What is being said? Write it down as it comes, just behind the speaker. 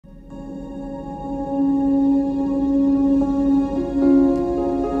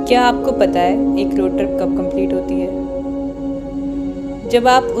क्या आपको पता है एक रोड ट्रिप कब कंप्लीट होती है? जब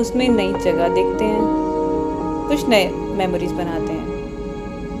आप उसमें नई जगह देखते हैं, कुछ नए मेमोरीज बनाते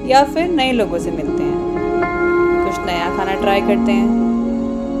हैं या फिर नए लोगों से मिलते हैं, कुछ नया खाना ट्राई करते हैं।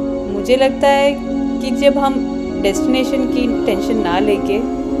 मुझे लगता है कि जब हम डेस्टिनेशन की टेंशन ना लेके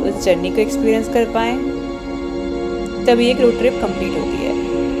उस जर्नी को एक्सपीरियंस कर पाएँ, तभी एक रोड ट्रिप कंप्लीट होती है।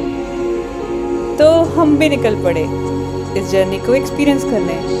 तो हम भी निकल पड़े इस जर्नी को एक्सपीरियंस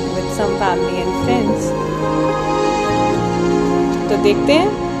करने with some family and friends. तो देखते हैं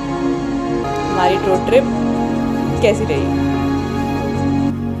हमारी रोड ट्रिप कैसी रही।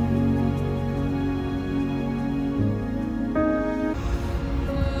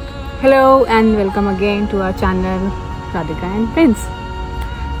 Hello and welcome again to our channel Radhika and Prince.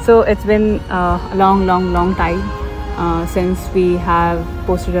 So it's been a long time since we have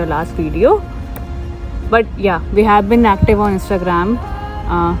posted our last video. But yeah, we have been active on Instagram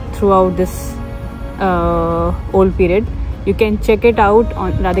throughout this whole period. You can check it out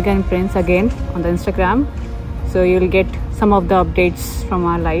on Radhika and Prince again on the Instagram. So you'll get some of the updates from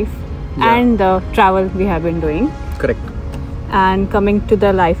our life and the travel we have been doing. Correct. And coming to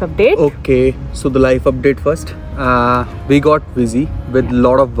the life update. Okay, so the life update first. We got busy with a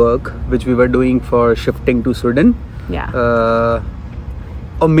lot of work which we were doing for shifting to Sweden. Yeah.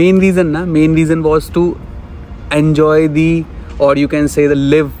 A main reason was to enjoy or you can say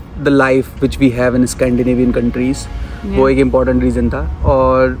live the life which we have in Scandinavian countries. वो एक important reason था.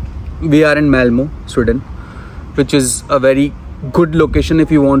 और we are in Malmö, Sweden, which is a very good location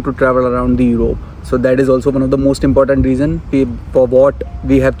if you want to travel around the Europe. So that is also one of the most important reason for what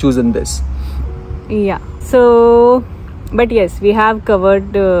we have chosen this. Yeah. So, but yes, we have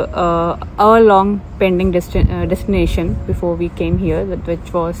covered our long pending destination before we came here,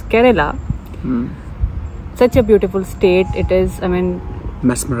 which was Kerala. Such a beautiful state it is. I mean,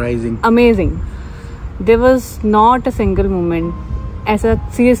 mesmerizing, amazing. There was not a single moment, ऐसा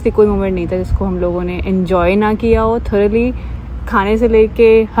seriously कोई moment नहीं था जिसको हम लोगों ने enjoy ना किया हो thoroughly. खाने से लेके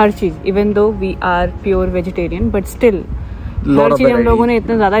हर चीज, even though we are pure vegetarian but still हर चीज हम लोगों ने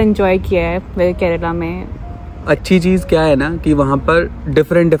इतना ज्यादा एंजॉय किया है केरला में. अच्छी चीज क्या है ना कि वहाँ पर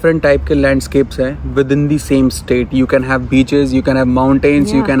डिफरेंट टाइप के लैंडस्केप्स हैं with in the same state. You can have beaches, you can have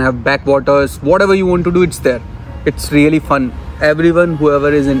mountains, you can have back waters, whatever you want to do, it's there. It's really fun. Everyone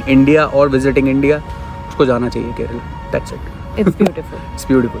whoever is in India और visiting India, उसको जाना चाहिए Kerala. That's it. It's beautiful. It's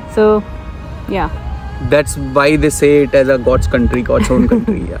beautiful. सो या, that's why they say it as a God's country, God's own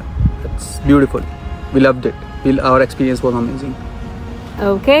country. Yeah, it's beautiful. We loved it. Our experience was amazing.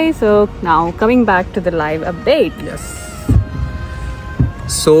 Okay, so now coming back to the live update. Yes.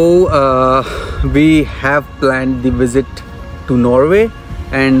 So we have planned the visit to Norway,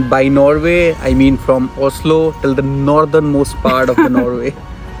 and by Norway I mean from Oslo till the northernmost part of the Norway.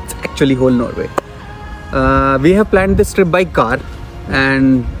 It's actually whole Norway. We have planned this trip by car.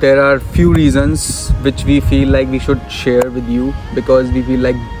 And there are few reasons which we feel like we should share with you, because we feel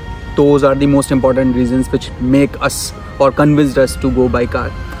like those are the most important reasons which make us or convinced us to go by car.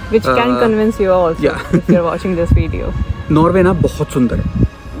 Which can convince you also if you're watching this video. Norway ना बहुत सुंदर है.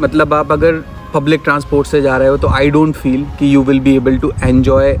 मतलब आप अगर public transport से जा रहे हो तो आई डोंट फील कि you will be able to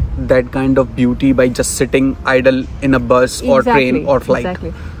enjoy that kind of beauty by just sitting idol in अ बस और ट्रेन और flight.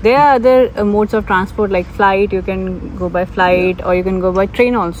 Exactly. There are other modes of transport like flight. You can go by flight or you can go by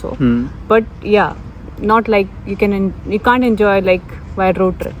train also. But yeah, not like you can't enjoy like by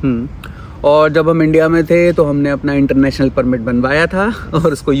road trip. और जब हम India में थे तो हमने अपना international permit बनवाया था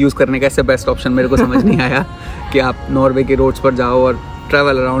और उसको यूज़ करने का ऐसे बेस्ट ऑप्शन मेरे को समझ नहीं आया कि आप नॉर्वे के रोड्स पर जाओ और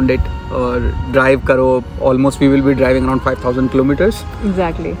ट्रैवल अराउंड इट और ड्राइव करो. Almost we will be driving around 5000 kilometres.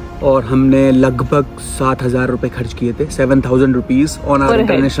 Exactly. और हमने लगभग 7000 रुपये खर्च किए थे, 7000 rupees on our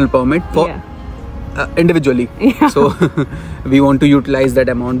international permit for individually. So we want to utilize that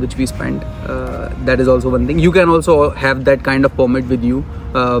amount which we spend. That is also one thing. You can also have that kind of permit with you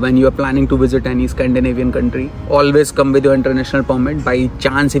when you are planning to visit any Scandinavian country. Always come with your international permit. By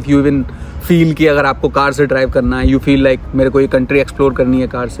chance if you even feel कि अगर आपको car से drive करना है, you feel like मेरे को ये country explore करनी है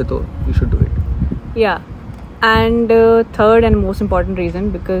कार से, तो you should do it. Yeah. And third and most important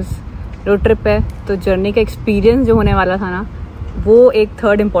reason, because road trip है तो जर्नी का एक्सपीरियंस जो होने वाला था ना, वो एक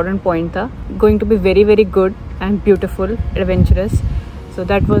थर्ड इम्पॉर्टेंट पॉइंट था. Going to be very very good and beautiful, adventurous. So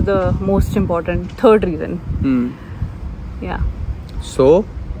that was the most important third reason. या, so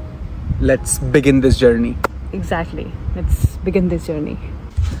let's begin this journey. Exactly, let's begin this journey.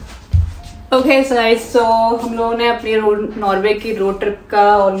 Okay guys, सो हम लोगों ने अपनी Norway की road trip का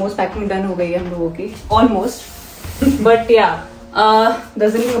almost packing done हो गई है हम लोगों की, ऑलमोस्ट. बट या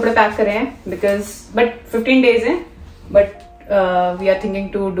 10 दिन के कपड़े पैक करे हैं, बिकॉज बट 15 डेज हैं, but we are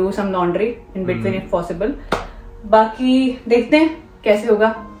thinking to do some laundry in between if possible. बाकी देखते हैं कैसे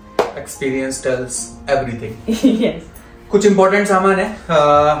होगा. Experience tells everything. Yes. कुछ इम्पोर्टेंट सामान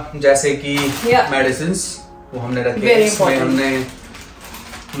है जैसे कि मेडिसिन्स वो हमने रखे. इसमें हमने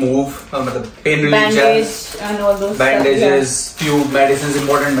मूव मतलब pain reliever, bandages, tube, medicines,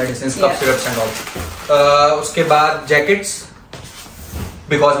 important medicines, cough syrups and all. उसके बाद जैकेट्स,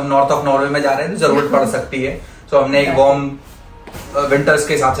 बिकॉज हम नॉर्थ ऑफ नॉर्वे में जा रहे हैं तो जरूरत पड़ सकती है. तो हमने एक वार्म विंटर्स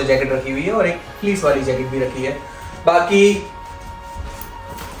के हिसाब से जैकेट रखी हुई है और एक फ्लीस वाली जैकेट भी रखी है. बाकी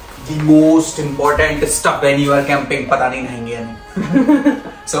the most important stuff when you are camping, पता नहीं नहाएंगे या नहीं.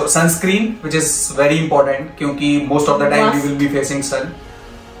 So sunscreen which is very important क्योंकि most of the time we will be facing sun.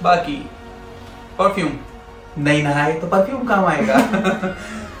 बाकी perfume, नहीं नहाए तो perfume काम आएगा.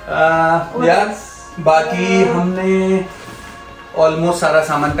 बाकी हमने ऑलमोस्ट सारा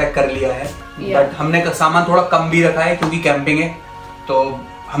सामान पैक कर लिया है. बट हमने सामान थोड़ा कम भी रखा है क्योंकि कैंपिंग है. तो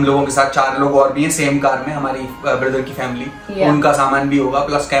हम लोगों के साथ 4 लोग और भी हैं सेम कार में, हमारी ब्रदर की फैमिली. उनका सामान भी होगा,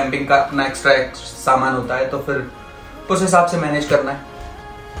 प्लस कैंपिंग का अपना एक्स्ट्रा सामान होता है, तो फिर उस हिसाब से मैनेज करना है.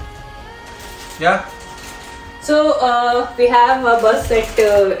 So we have a bus at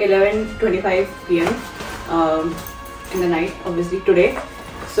 11:25 p.m. In the night, obviously today.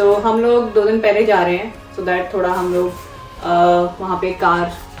 So हम लोग 2 दिन पहले जा रहे हैं, so that थोड़ा हम लोग वहाँ पे कार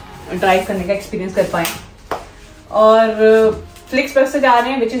ड्राइव करने का एक्सपीरियंस कर पाए. और Flix Bus से जा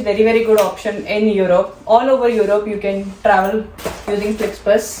रहे हैं, which is very good option in Europe. All over Europe you can travel using Flix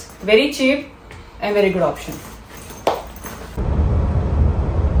Bus. Very cheap and very good option.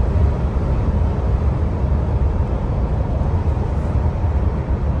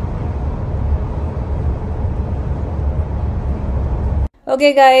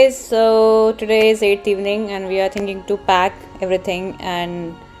 Okay guys, so today is 8th evening and we are thinking to pack everything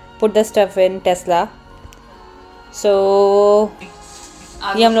and put the stuff in Tesla. So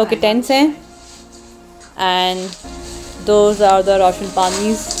ये हम लोग के tents हैं and those are the रोशन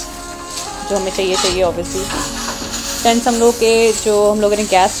पानीज जो हमें चाहिए obviously. Tents हम लोग के जो हम लोगों ने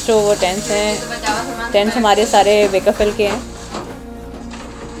गैस स्टोव वो टेंट्स हैं. टेंट्स हमारे सारे वेकाफिल के हैं.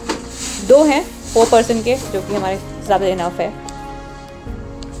 2 हैं 4 पर्सन के जो कि हमारे ज़्यादा इनफ है.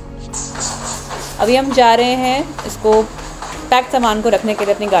 अभी हम जा रहे हैं इसको पैक सामान को रखने के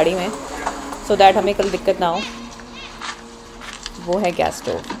लिए अपनी गाड़ी में, सो दैट हमें कल दिक्कत ना हो. वो है gas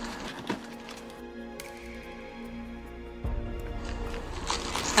stove.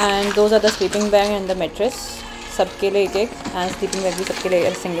 And those are the sleeping bag and the mattress, सबके लिए एक एंड स्लीपिंग बैग भी सबके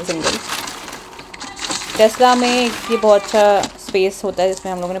लिए सिंगल. टेस्ला में ये बहुत अच्छा स्पेस होता है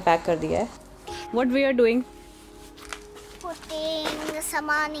जिसमें हम लोगों ने पैक कर दिया है. What we are doing, putting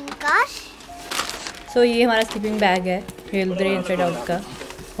सामान इन कार. सो ये हमारा स्लीपिंग बैग है रेलवे इनसाइड आउट का.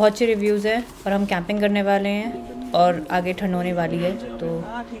 बहुत अच्छे रिव्यूज़ हैं और हम कैंपिंग करने वाले हैं और आगे ठंड होने वाली है तो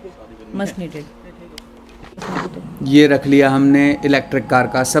मस्ट नीडेड. ये रख लिया हमने इलेक्ट्रिक कार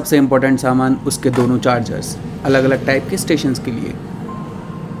का सबसे इम्पोर्टेंट सामान, उसके दोनों चार्जर्स अलग अलग टाइप के स्टेशंस के लिए.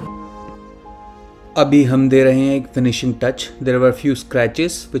 अभी हम दे रहे हैं एक finishing touch. There were few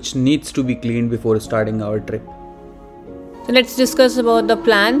scratches which needs to be cleaned before starting our trip. So let's discuss about the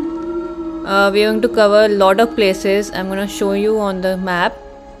plan. We are going to cover a lot of places. I'm going to show you on the map.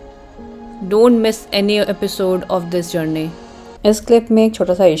 Don't miss any episode of this journey. इस clip में एक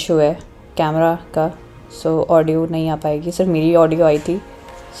छोटा सा issue है camera का, so audio नहीं आ पाएगी. सिर्फ मेरी ऑडियो आई थी,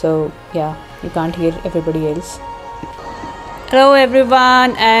 सो या you can't hear everybody else. Hello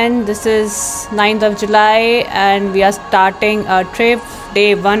everyone, and this is 9th of July and we are starting our trip, day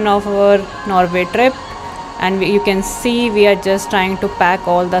 1 of our Norway trip. And you can see we are just trying to pack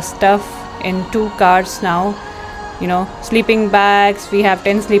all the stuff in 2 cars now. You know, sleeping bags, we have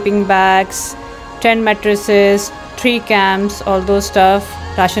 10 sleeping bags, 10 mattresses, 3 camps, all those stuff,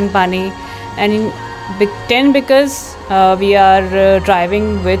 ration pani. And in 10 because we are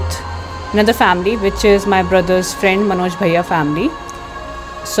driving with another family, which is my brother's friend Manoj Bhaiya family.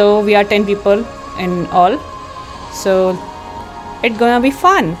 So we are 10 people in all, so it's gonna be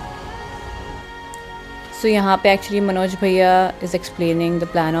fun. So यहाँ पे actually Manoj भैया is explaining the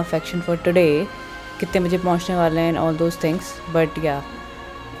plan of action for today, कितने बजे पहुँचने वाले हैं, all those things. But या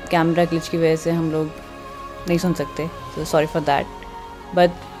camera glitch की वजह से हम लोग नहीं सुन सकते, so sorry for that. But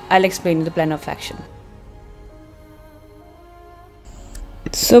I will explain the plan of action.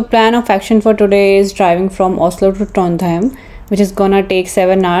 So plan of action for today is driving from Oslo to Trondheim, which is gonna take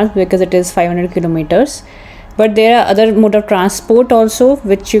 7 hours because it is 500 kilometers. But there are other mode of transport also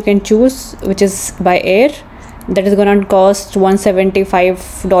which you can choose, which is by air. That is gonna cost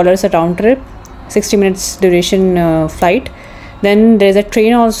 $175 a round trip, 60 minutes duration flight. Then there is a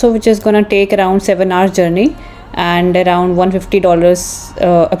train also which is gonna take around 7 hours journey, and around $150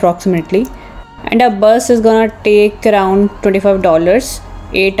 approximately. And our bus is gonna take around $25,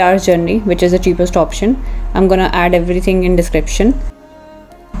 8 hours journey, which is the cheapest option. I'm gonna add everything in description.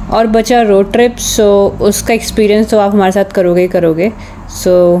 और बचा road trip, सो उसका experience तो आप हमारे साथ करोगे ही करोगे.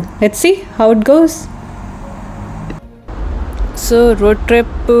 So let's see how it goes. So road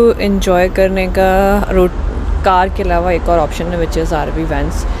trip enjoy करने का रोड कार के अलावा एक और ऑप्शन है, विच इज़ RV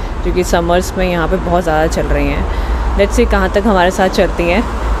वैन्स, जो कि समर्स में यहाँ पे बहुत ज़्यादा चल रही हैं. लेट्स सी कहाँ तक हमारे साथ चलती हैं.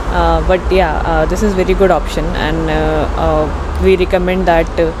 बट या this is very good option and we recommend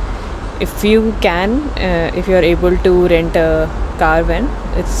that if you can, if you are able to rent a car van,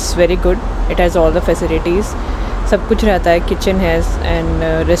 it's very good. It has all the facilities, सब कुछ रहता है, किचन है and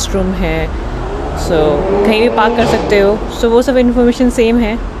rest room है, सो कहीं भी park कर सकते हो. सो वो सब इन्फॉर्मेशन सेम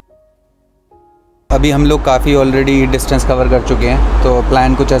है. अभी हम लोग काफ़ी ऑलरेडी डिस्टेंस कवर कर चुके हैं, तो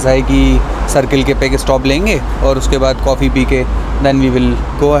प्लान कुछ ऐसा है कि सर्किल के पे के स्टॉप लेंगे और उसके बाद कॉफ़ी पी के then we will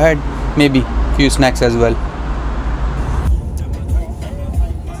go ahead, may be few snacks as well.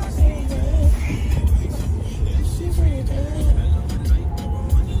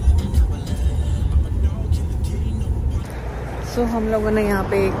 सो हम लोगों ने यहाँ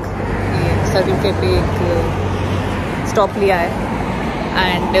पे एक सर्किल के पे एक स्टॉप लिया है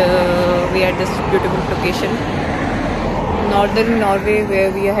and we are this beautiful location. Northern Norway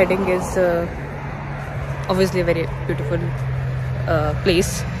where we are heading is obviously very beautiful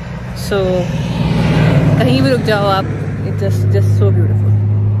place. सो कहीं भी रुक जाओ आप, इट्स जस्ट सो ब्यूटीफुल.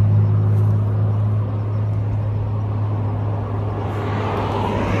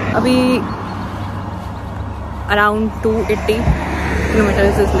 अभी around 280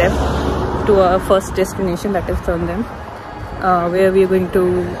 kilometers is left to our first destination, that is Trondheim, where we are going to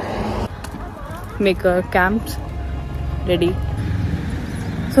make our camps ready.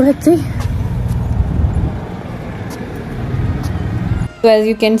 So let's see. So as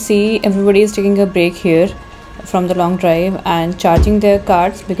you can see, everybody is taking a break here from the long drive and charging their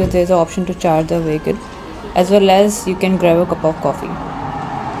cars, because there is an option to charge the vehicle, as well as you can grab a cup of coffee.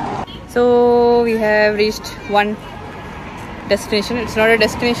 So we have reached one destination. It's not a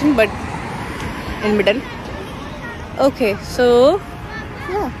destination, but in middle. Okay, so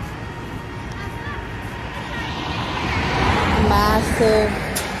yeah, massive.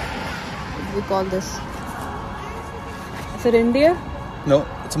 What do we call this? Is it India? No,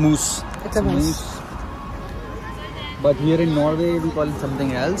 it's a moose. It's a moose. But here in Norway we call it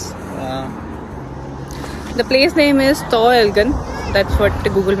something else. The place name is Elgen. That's what the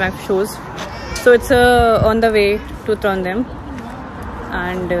Google Map shows. So it's on the way to Trondheim,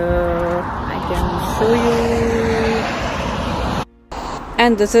 and I can show you.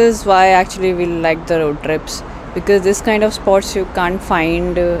 And this is why actually we like the road trips, because this kind of spots you can't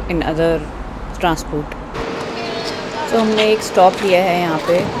find in other transport. So हमने एक stop लिया है यहाँ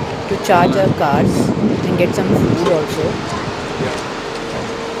पे to charge our cars and get some food also.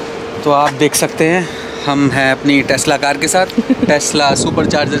 तो आप देख सकते हैं हम हैं अपनी टेस्ला कार के साथ टेस्ला सुपर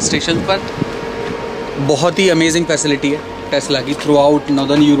चार्जर स्टेशन पर. बहुत ही अमेजिंग फैसिलिटी है टेस्ला की. थ्रू आउट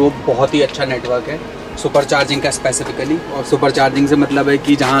नॉर्दर्न यूरोप बहुत ही अच्छा नेटवर्क है सुपर चार्जिंग का स्पेसिफिकली. और सुपर चार्जिंग से मतलब है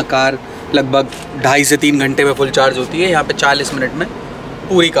कि जहाँ कार लगभग 2.5 से 3 घंटे में फुल चार्ज होती है, यहाँ पे 40 मिनट में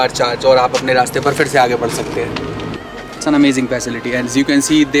पूरी कार चार्ज, और आप अपने रास्ते पर फिर से आगे बढ़ सकते हैं. It's an amazing facility, and as you can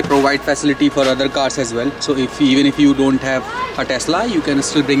see they provide facility for other cars as well. So even if you don't have a Tesla, you can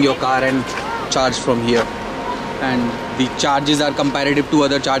still bring your car and charge from here, and the charges are comparative to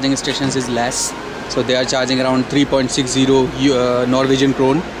other charging stations is less. So they are charging around 3.60 Norwegian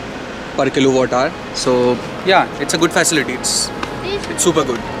krone per kilowatt hour. So yeah, it's a good facility. It's super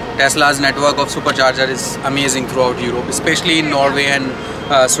good. Tesla's network of supercharger is amazing throughout Europe, especially in Norway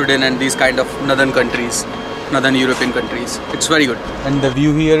and Sweden and these kind of northern European countries. It's very good. And the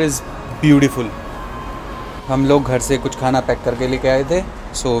view here is beautiful. हम लोग घर से कुछ खाना pack करके लेके आए थे,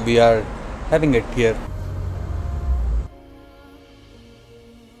 so we are having it here.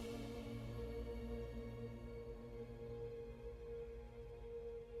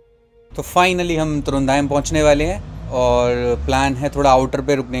 तो फाइनली हम ट्रोंडहाइम पहुंचने वाले हैं, और प्लान है थोड़ा आउटर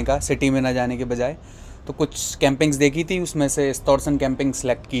पे रुकने का, सिटी में ना जाने के बजाय. तो कुछ कैंपिंग्स देखी थी, उसमें से स्टोरसन कैंपिंग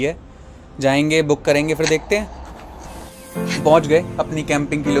सेलेक्ट की है. जाएंगे, बुक करेंगे, फिर देखते हैं. पहुंच गए अपनी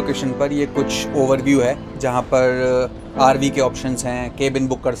कैंपिंग की लोकेशन पर. ये कुछ ओवरव्यू है जहां पर आरवी के ऑप्शंस हैं, केबिन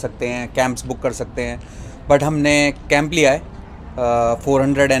बुक कर सकते हैं, कैंप्स बुक कर सकते हैं. बट हमने कैंप लिया है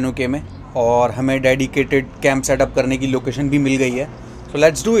 400 NOK में, और हमें डेडिकेटेड कैंप सेटअप करने की लोकेशन भी मिल गई है. So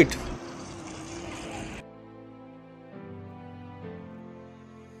let's do it.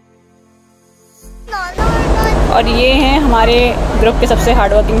 और ये हैं हमारे ग्रुप के सबसे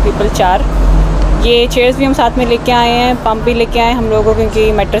हार्ड वर्किंग पीपल 4. ये चेयर्स भी हम साथ में लेके आए हैं, पंप भी लेके आए हम लोगों को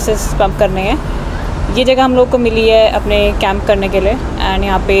क्योंकि मैट्रेसेस पंप करने हैं। ये जगह हम लोग को मिली है अपने कैंप करने के लिए एंड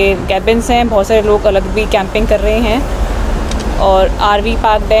यहाँ पे कैबिन्स हैं, बहुत सारे लोग अलग भी कैंपिंग कर रहे हैं और आरवी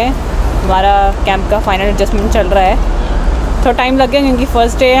पार्कड है। हमारा कैंप का फाइनल एडजस्टमेंट चल रहा है। थोड़ा टाइम लग गया क्योंकि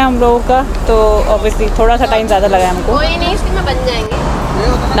फर्स्ट डे है हम लोगों का, तो ऑब्वियसली थोड़ा सा टाइम ज़्यादा लगा हमको। कोई नहीं, इसके में बन जाएंगे।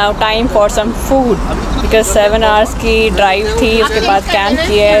 Now time for some food because 7 hours की ड्राइव थी, उसके बाद कैंप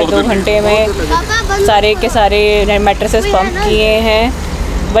किया है। 2 घंटे में सारे के सारे मैट्रेसेस पंप किए हैं।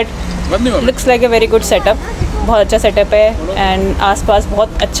 But looks like a very good setup, बहुत अच्छा सेटअप है एंड आसपास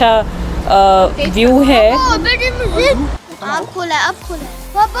बहुत अच्छा व्यू है।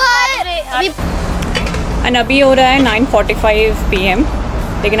 एंड अभी हो रहा है 9:45 PM,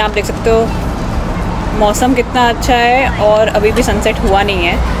 लेकिन आप देख सकते हो मौसम कितना अच्छा है और अभी भी सनसेट हुआ नहीं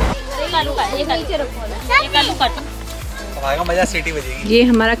है। ये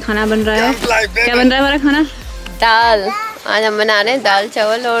हमारा खाना बन रहा है। क्या बन रहा है हमारा खाना? दाल। आज हम बना रहे हैं दाल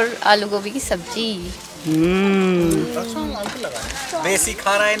चावल और आलू गोभी की सब्जी। देसी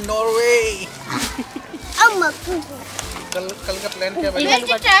खाना इन नॉर्वे। कल का प्लान क्या बना?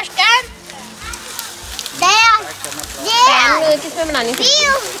 किसमें बनानी थी?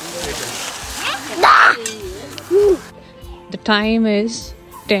 The time is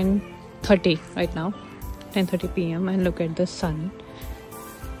 10:30 right now, 10:30 PM and look at the sun.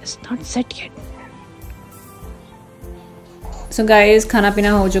 It's not set yet. So guys, खाना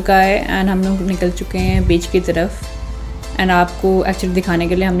पीना हो चुका है एंड हम लोग निकल चुके हैं बीच की तरफ। एंड आपको एक्चुअली दिखाने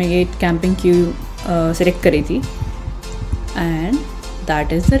के लिए हमने ये कैंपिंग क्यू सिलेक्ट करी थी and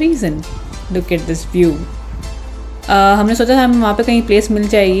that is the reason. Look at this view. हमने सोचा था हम वहाँ पे कहीं प्लेस मिल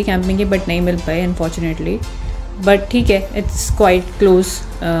जाएगी कैंपिंग की, बट नहीं मिल पाई अनफॉर्चुनेटली। बट ठीक है, इट्स क्वाइट क्लोज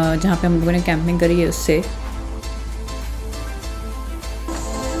जहाँ पे हम लोगों ने कैंपिंग करी है उससे।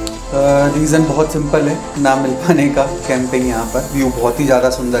 रीज़न बहुत सिंपल है ना मिल पाने का कैंपिंग यहाँ पर। व्यू बहुत ही ज़्यादा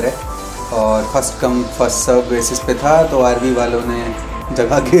सुंदर है और first come first serve basis पे था, तो आरवी वालों ने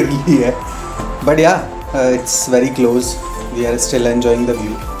जगह घेर ली है। बट या it's very close, we are still enjoying the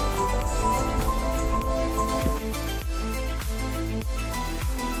view.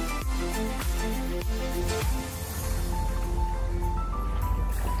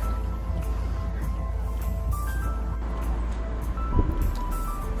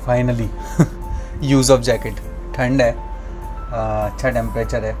 Finally use of jacket. ठंड है, अच्छा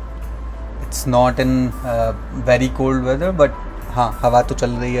टेम्परेचर है। It's not in very cold weather, but हाँ हवा तो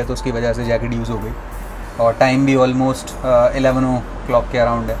चल रही है तो उसकी वजह से जैकेट यूज़ हो गई। और टाइम भी ऑलमोस्ट 11 o'clock के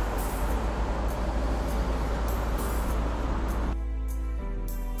अराउंड है।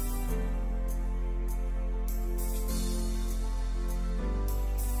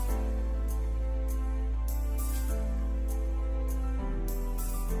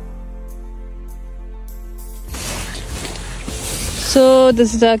 So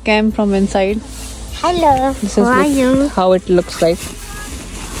this is the camp from inside. Hello. This is how it looks like.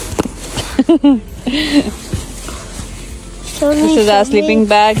 This is our sleeping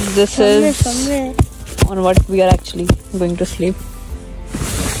bag. This is on what we are actually going to sleep.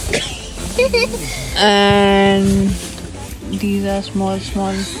 And these are small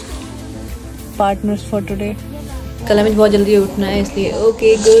partners for today. कल हमें बहुत जल्दी उठना है इसलिए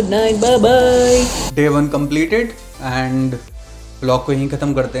okay good night bye bye. Day 1 completed and blog को यहीं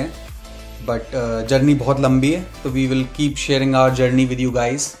ख़त्म करते हैं। बट जर्नी बहुत लंबी है, तो we will keep sharing our journey with you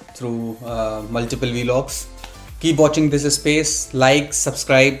guys through multiple vlogs. Keep watching this space, like,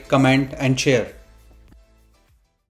 subscribe, comment and share.